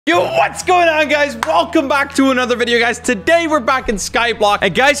Yo, what's going on, guys? Welcome back to another video, guys. Today we're back in Skyblock,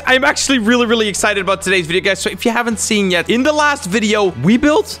 and guys, I'm actually really excited about today's video, guys. So if you haven't seen yet, in the last video we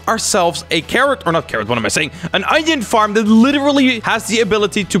built ourselves a carrot, or not carrot, what am I saying, an onion farm that literally has the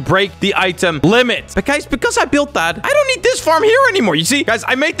ability to break the item limit. But guys, because I built that, I don't need this farm here anymore. You see, guys,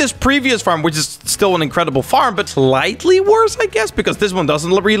 I made this previous farm, which is still an incredible farm, but slightly worse, I guess, because this one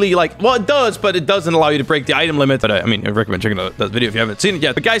doesn't really, like, well, it does, but it doesn't allow you to break the item limit. But I mean, I recommend checking out that video if you haven't seen it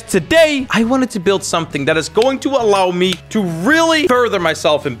yet. But guys, today I wanted to build something that is going to allow me to really further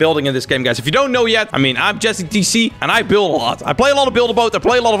myself in building in this game, guys. If you don't know yet, I mean, I'm Jessetc and I build a lot. I play a lot of Build-A-Boat. I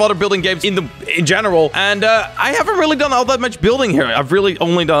play a lot of other building games in general, and I haven't really done all that much building here. I've really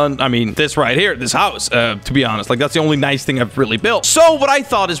only done, I mean, this right here, this house, to be honest. Like, that's the only nice thing I've really built. So what I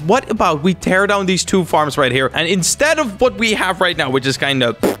thought is, what about we tear down these two farms right here, and instead of what we have right now, which is kind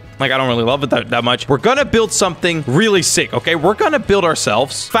of like, I don't really love it that much, we're gonna build something really sick, okay? We're gonna build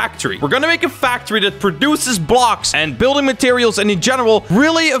ourselves a factory. We're gonna make a factory that produces blocks and building materials, and in general,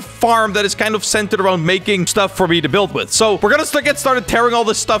 really a farm that is kind of centered around making stuff for me to build with. So we're gonna get started tearing all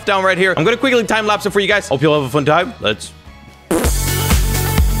this stuff down right here. I'm gonna quickly time-lapse it for you guys. Hope you'll have a fun time. Let's...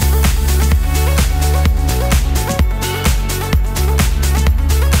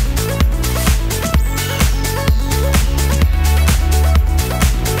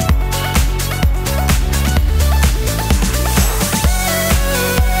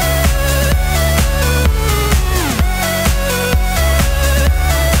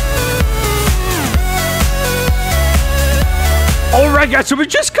 Alright, guys, so we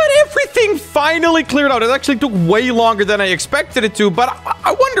just got everything finally cleared out. It actually took way longer than I expected it to, but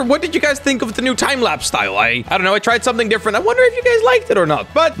I wonder, what did you guys think of the new time-lapse style? I don't know, I tried something different. I wonder if you guys liked it or not.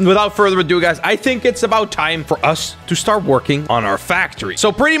 But without further ado, guys, I think it's about time for us to start working on our factory.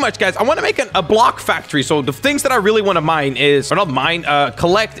 So pretty much, guys, I want to make a block factory. So the things that I really want to mine is, or not mine,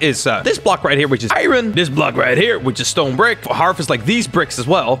 collect is this block right here, which is iron. This block right here, which is stone brick. Harvest like these bricks as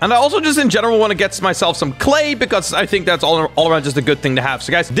well. And I also just in general want to get myself some clay, because I think that's all around just a good thing to have.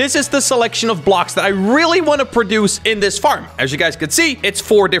 So guys, this is the selection of blocks that I really want to produce in this farm. As you guys can see, it's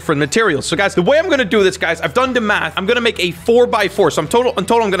 4 different materials. So guys, the way I'm going to do this, guys, I've done the math. I'm going to make a 4x4. So in total,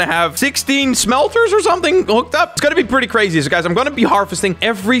 I'm going to have 16 smelters or something hooked up. It's going to be pretty crazy. So guys, I'm going to be harvesting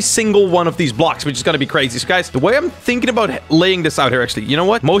every single one of these blocks, which is going to be crazy. So guys, the way I'm thinking about laying this out here, actually, you know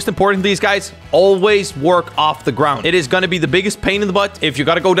what? Most important, these guys, always work off the ground. It is going to be the biggest pain in the butt if you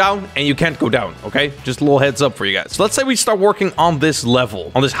got to go down and you can't go down. Okay, just a little heads up for you guys. So let's say we start working on this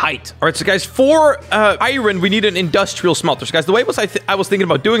level, on this height. All right, so guys, for iron, we need an industrial smelter. So guys, the way I was thinking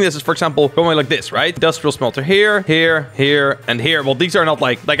about doing this is, for example, going like this, right? Industrial smelter here, here, and here. Well, these are not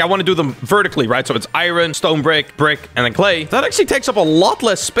like I want to do them vertically, right? So it's iron, stone brick, and then clay. That actually takes up a lot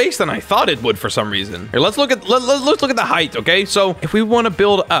less space than I thought it would for some reason. Here, let's look at the height, okay? So if we want to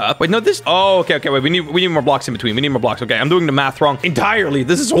build up, wait, no, this, oh, okay, wait, we need more blocks in between. We need more blocks. Okay, I'm doing the math wrong entirely.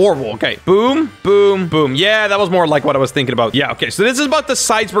 This is horrible. Okay, boom, boom, boom. Yeah, that was more like what I was thinking about. Yeah, okay, so this is about the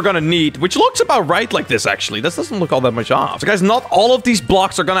size we're gonna need, which looks about right like this, actually. This doesn't look all that much off. So guys, not all of these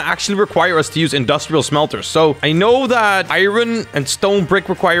blocks are gonna actually require us to use industrial smelters. So I know that iron and stone brick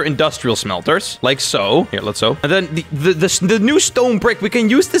require industrial smelters, like so. Here, let's so. And then the new stone brick, we can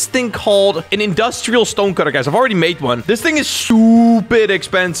use this thing called an industrial stone cutter, guys. I've already made one. This thing is stupid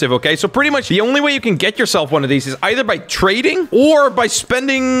expensive, okay? So pretty much the only way you can get yourself one of these is either by trading or by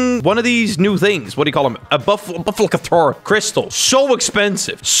spending one of these new things. What do you call them? A buffalo crystal. So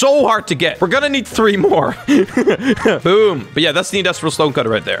expensive, so hard to get. We're gonna need 3 more. Boom. But yeah, that's the industrial stone cutter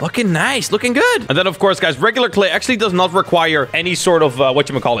right there. Looking nice, looking good. And then of course, guys, regular clay actually does not require any sort of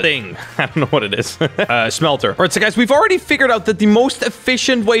whatchamacallit thing. I don't know what it is. Smelter. All right, so guys, we've already figured out that the most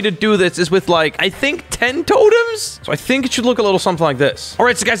efficient way to do this is with, like, I think 10 totems. So I think it should look a little something like this. All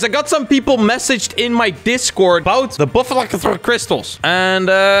right, so guys, I got some people messaged in my Discord about the buffalo crystals, and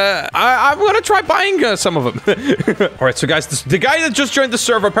I'm gonna try buying some of them. All right, so guys, the guy that just joined the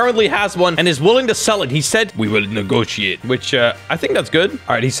server apparently has one and is willing to sell it. He said we will negotiate, which I think that's good.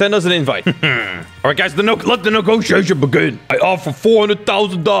 All right, he sent us an invite. All right, guys, let the negotiation begin. I offer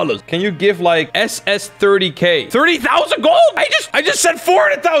 $400,000. Can you give like SS 30K? 30,000 gold? I just said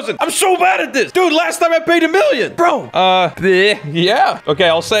 400,000. I'm so bad at this, dude. Last time I paid $1 million, bro. Yeah. Okay,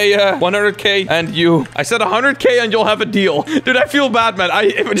 I'll say 100K and you. I said 100K and you'll have a deal, dude. I feel bad, man. I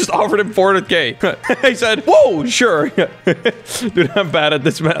just offered him 400K. He said, "Whoa, sure." Dude, I'm bad at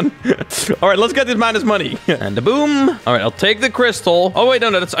this, man. All right, let's get this man his money. And boom. All right, I'll take the crystal. Oh, wait,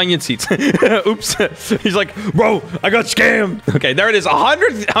 no, that's onion seeds. Oops. He's like, bro, I got scammed. Okay, there it is.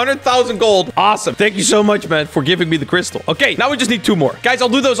 100,000 gold. Awesome. Thank you so much, man, for giving me the crystal. Okay, now we just need 2 more. Guys, I'll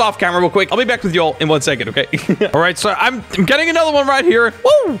do those off camera real quick. I'll be back with you all in 1 second, okay? All right, so I'm getting another one right here.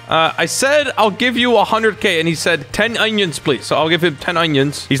 Woo! I said I'll give you 100K, and he said 10 onions, please. So I'll give him 10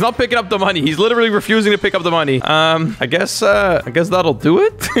 onions. He's not picking up the money. He's literally refusing to pick up the money. I guess that'll do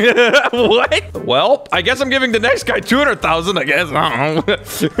it. What? Well, I guess I'm giving the next guy 200,000, I guess. I don't know.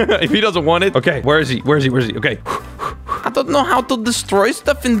 If he doesn't want it. Okay, where is he? Where is he? Where is he? Okay. I don't know how to destroy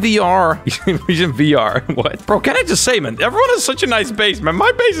stuff in VR. He's in VR. What? Bro, can I just say, man, everyone has such a nice base, man.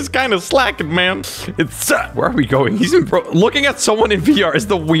 My base is kind of slacking, man. It's, where are we going? He's in, bro, looking at someone in VR is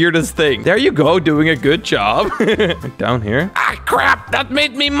the weirdest thing. There you go, doing a good job. Down here. Ah, crap. That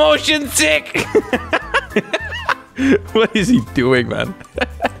made me motion sick. What is he doing, man?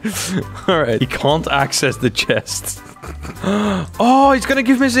 All right. He can't access the chests. Oh, he's gonna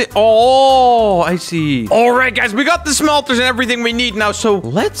give me the... Oh, I see. All right, guys, we got the smelters and everything we need now, so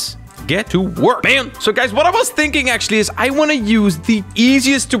let's get to work, man. So guys, what I was thinking actually is I want to use the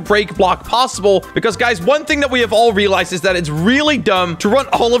easiest to break block possible, because guys, one thing that we have all realized is that it's really dumb to run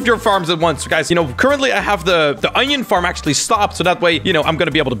all of your farms at once. So guys, you know, currently I have the onion farm actually stopped, so that way, you know, I'm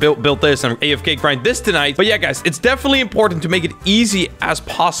gonna be able to build this and AFK grind this tonight. But yeah, guys, it's definitely important to make it easy as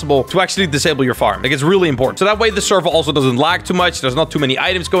possible to actually disable your farm. Like, it's really important, so that way the server also doesn't lag too much. There's not too many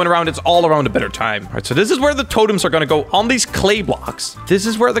items going around. It's all around a better time. All right, so this is where the totems are gonna go on these clay blocks. This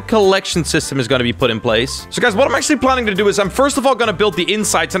is where the collection system is going to be put in place. So guys, what I'm actually planning to do is I'm first of all going to build the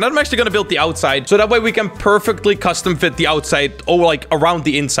insides, and then I'm actually going to build the outside, so that way we can perfectly custom fit the outside, or like around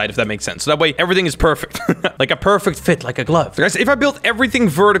the inside, if that makes sense. So that way everything is perfect. Like a perfect fit, like a glove. So guys, if I built everything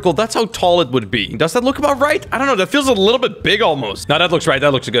vertical, that's how tall it would be. Does that look about right? I don't know. That feels a little bit big almost. No, that looks right.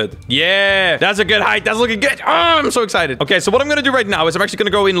 That looks good. Yeah, that's a good height. That's looking good. Oh, I'm so excited. Okay, so what I'm going to do right now is I'm actually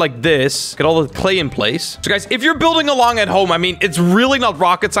going to go in like this, get all the clay in place. So guys, if you're building along at home, I mean, it's really not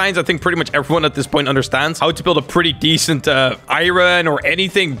rocket science. I think pretty much everyone at this point understands how to build a pretty decent iron or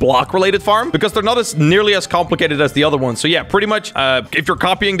anything block related farm, because they're not as nearly as complicated as the other ones. So yeah, pretty much if you're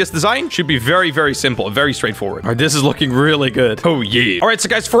copying this design, should be very, very simple, very straightforward. All right, this is looking really good. Oh yeah. All right, so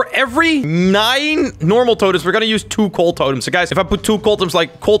guys, for every 9 normal totems, we're gonna use 2 coal totems. So guys, if I put 2 coal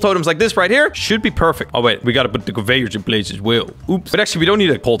totems like this right here, should be perfect. Oh wait, we gotta put the conveyors in place as well. Oops. But actually, we don't need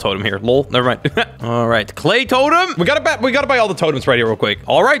a coal totem here. Lol. Never mind. All right, clay totem. We gotta buy all the totems right here real quick.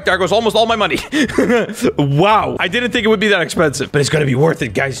 All right, there goes almost all my money. Wow, I didn't think it would be that expensive, but it's gonna be worth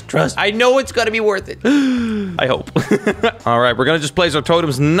it, guys. Trust. I know it's gonna be worth it. I hope. All right, we're gonna just place our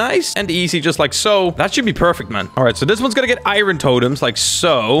totems nice and easy, just like so. That should be perfect, man. All right, so this one's gonna get iron totems, like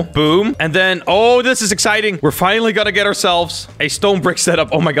so. Boom. And then, oh, this is exciting. We're finally gonna get ourselves a stone brick setup.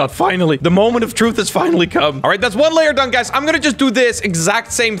 Oh my god, finally. The moment of truth has finally come. All right, that's 1 layer done, guys. I'm gonna just do this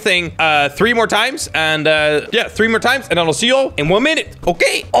exact same thing 3 more times. And yeah, 3 more times, and then I'll see you all in 1 minute.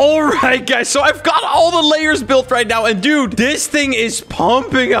 Okay. All right, guys. So I've got all the layers built right now, and dude, this thing is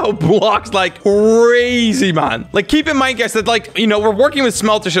pumping out blocks like crazy, man. Like, keep in mind, guys, that, like, you know, we're working with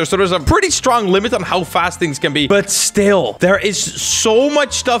smelters here, so there's a pretty strong limit on how fast things can be, but still, there is so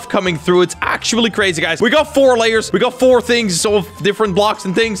much stuff coming through. It's actually crazy, guys. We got 4 layers. We got 4 things of different blocks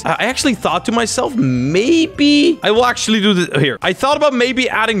and things. I actually thought to myself, maybe I will actually do this here. I thought about maybe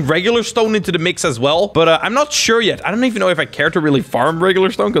adding regular stone into the mix as well, but I'm not sure yet. I don't even know if I care to really farm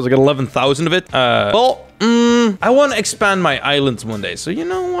regular stone, because I got 11,000 of it. Well, I want to expand my islands one day. So you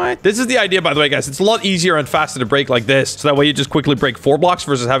know what? This is the idea, by the way, guys. It's a lot easier and faster to break like this. So that way you just quickly break 4 blocks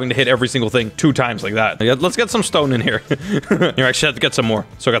versus having to hit every single thing 2 times like that. Let's get some stone in here. You actually have to get some more.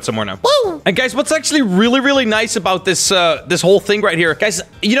 So I got some more now. Woo! And guys, what's actually really, really nice about this this whole thing right here, guys,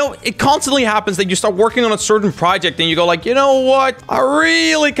 you know, it constantly happens that you start working on a certain project and you go like, you know what? I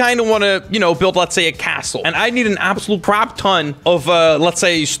really kind of want to, you know, build, let's say, a castle. And I need an absolute crap ton of, let's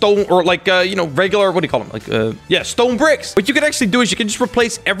say, stone, or like, you know, regular, what do you call them? Like, yeah, stone bricks. What you can actually do is you can just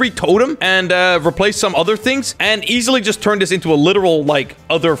replace every totem and replace some other things and easily just turn this into a literal, like,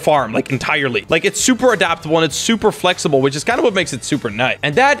 other farm, like, entirely. Like, it's super adaptable and it's super flexible, which is kind of what makes it super nice.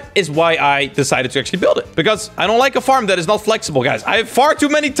 And that is why I decided to actually build it, because I don't like a farm that is not flexible, guys. I've far too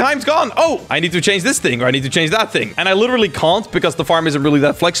many times gone, oh, I need to change this thing, or I need to change that thing. And I literally can't, because the farm isn't really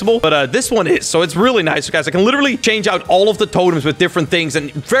that flexible, but this one is. So it's really nice, guys. I can literally change out all of the totems with different things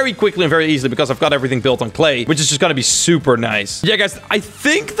and very quickly and very easily, because I've got everything built built on clay, which is just gonna be super nice. Yeah, guys, I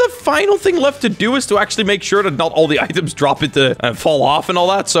think the final thing left to do is to actually make sure that not all the items drop into fall off and all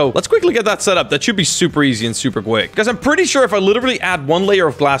that. So let's quickly get that set up. That should be super easy and super quick. Because I'm pretty sure if I literally add one layer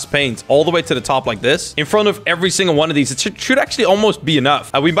of glass paint all the way to the top like this, in front of every single one of these, it should actually almost be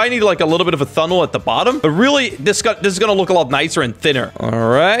enough. We might need like a little bit of a tunnel at the bottom, but really this is gonna look a lot nicer and thinner. All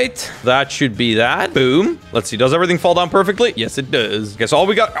right, that should be that. Boom. Let's see, does everything fall down perfectly? Yes, it does. Okay, so all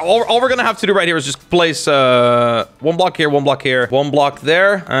we're gonna have to do right here is just place one block here, one block here, one block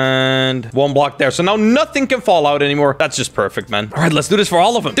there, and one block there. So now nothing can fall out anymore. That's just perfect, man. All right, let's do this for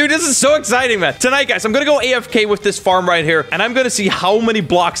all of them. Dude, this is so exciting, man. Tonight, guys, I'm gonna go AFK with this farm right here, and I'm gonna see how many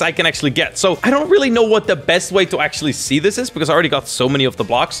blocks I can actually get. So I don't really know what the best way to actually see this is because I already got so many of the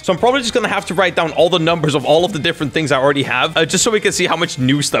blocks. So I'm probably just gonna have to write down all the numbers of all of the different things I already have, just so we can see how much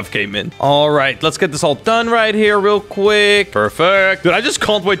new stuff came in. All right, let's get this all done right here real quick. Perfect. Dude, I just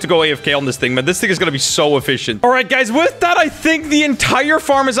can't wait to go AFK on this thing, man. This thing is gonna be so efficient. All right, guys, with that, I think the entire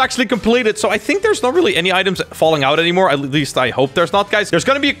farm is actually completed. So I think there's not really any items falling out anymore. At least I hope there's not, guys. There's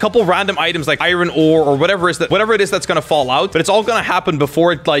gonna be a couple random items like iron ore or whatever it is that's gonna fall out, but it's all gonna happen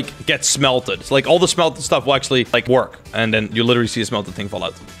before it like gets smelted. So like all the smelted stuff will actually like work, and then you literally see a smelted thing fall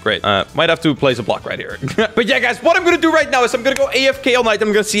out. Great. Might have to place a block right here. But yeah, guys, what I'm gonna do right now is I'm gonna go AFK all night.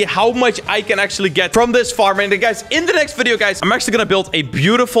 I'm gonna see how much I can actually get from this farm. And guys, in the next video, guys, I'm actually gonna build a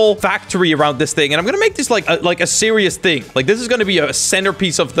beautiful factory around this thing, and I'm gonna make this like a serious thing. Like this is gonna be a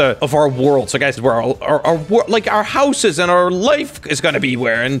centerpiece of our world. So guys, where our houses and our life is gonna be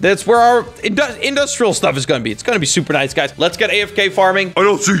where, and that's where our industrial stuff is gonna be. It's gonna be super nice, guys. Let's get AFK farming. I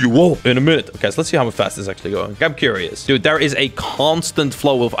don't see you all in a minute. Okay, so let's see how fast this is actually going. I'm curious. Dude, there is a constant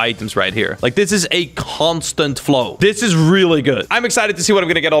flow of items right here. Like this is a constant flow. This is really good. I'm excited to see what I'm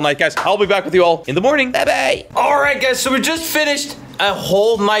gonna get all night, guys. I'll be back with you all in the morning. Bye-bye. All right, guys, so we just finished a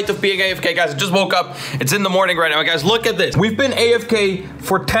whole night of being AFK, guys. I just woke up. It's in the morning right now, guys. Look at this. We've been AFK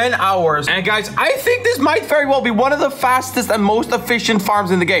for 10 hours. And guys, I think this might very well be one of the fastest and most efficient farms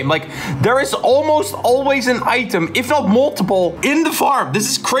in the game. Like, there is almost always an item, if not multiple, in the farm.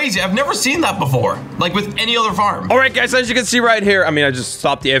 This is crazy. I've never seen that before, like with any other farm. All right, guys, as you can see right here, I mean, I just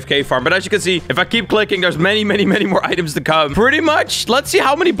stopped the AFK farm, but as you can see, if I keep clicking, there's many more items to come. Pretty much, let's see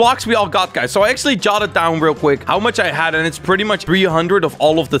how many blocks we all got, guys. So I actually jotted down real quick how much I had, and it's pretty much 300 of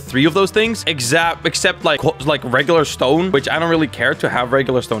all of the 3 of those things, except like regular stone, which I don't really care to have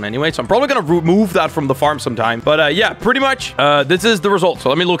regular stone anyway. So I'm probably gonna remove that from the farm sometime. But yeah, pretty much this is the result. So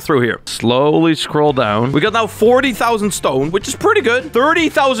let me look through here. Slowly scroll down. We got now 40,000 stone, which is pretty good.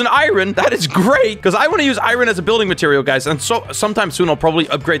 30,000 iron. That is great because I want to use iron as a building material, guys. And so sometime soon I'll probably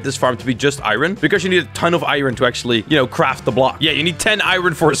upgrade this farm to be just iron because you need a ton of iron to actually, you know, craft the block. Yeah, you need 10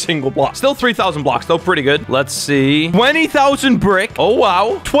 iron for a single block. Still 3,000 blocks, though. Pretty good. Let's see. 20,000 brick. Oh,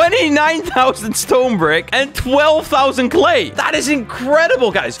 wow. 29,000 stone brick and 12,000 clay. That is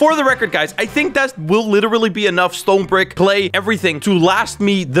incredible, guys. For the record, guys, I think that will literally be enough stone brick, clay, everything to last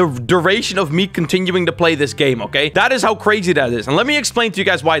me the duration of me continuing to play this game, okay? That is how crazy that is. And let me explain to you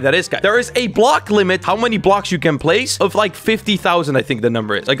guys why that is, guys. There is a block limit, how many blocks you can place, of like 50,000, I think the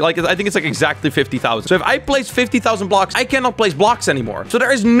number is. Like I think it's like exactly 50,000. So if I place 50,000 blocks, I cannot place blocks anymore. So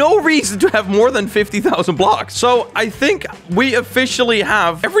there is no reason to have more than 50,000 blocks. So I think we officially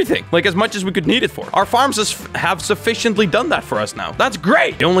have everything, like as much as we could need it for. Our farms have sufficiently done that for us now. That's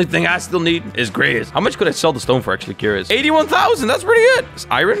great. The only thing I still need is grays. How much could I sell the stone for? Actually curious. 81,000. That's pretty good. It's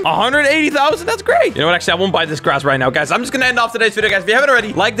iron. 180,000. That's great. You know what? Actually, I won't buy this grass right now, guys. I'm just gonna end off today's video, guys. If you haven't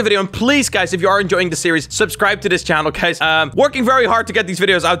already, like the video, and please, guys, if you are enjoying the series, subscribe to this channel, guys. Working very hard to get these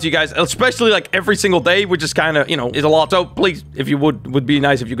videos out to you guys, especially like every single day, which is kind of, you know, is a lot. So please, if you would be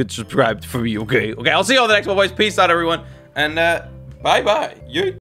nice if you could subscribe for me. Okay. I'll see you on the next one, boys. Peace out, everyone, and bye.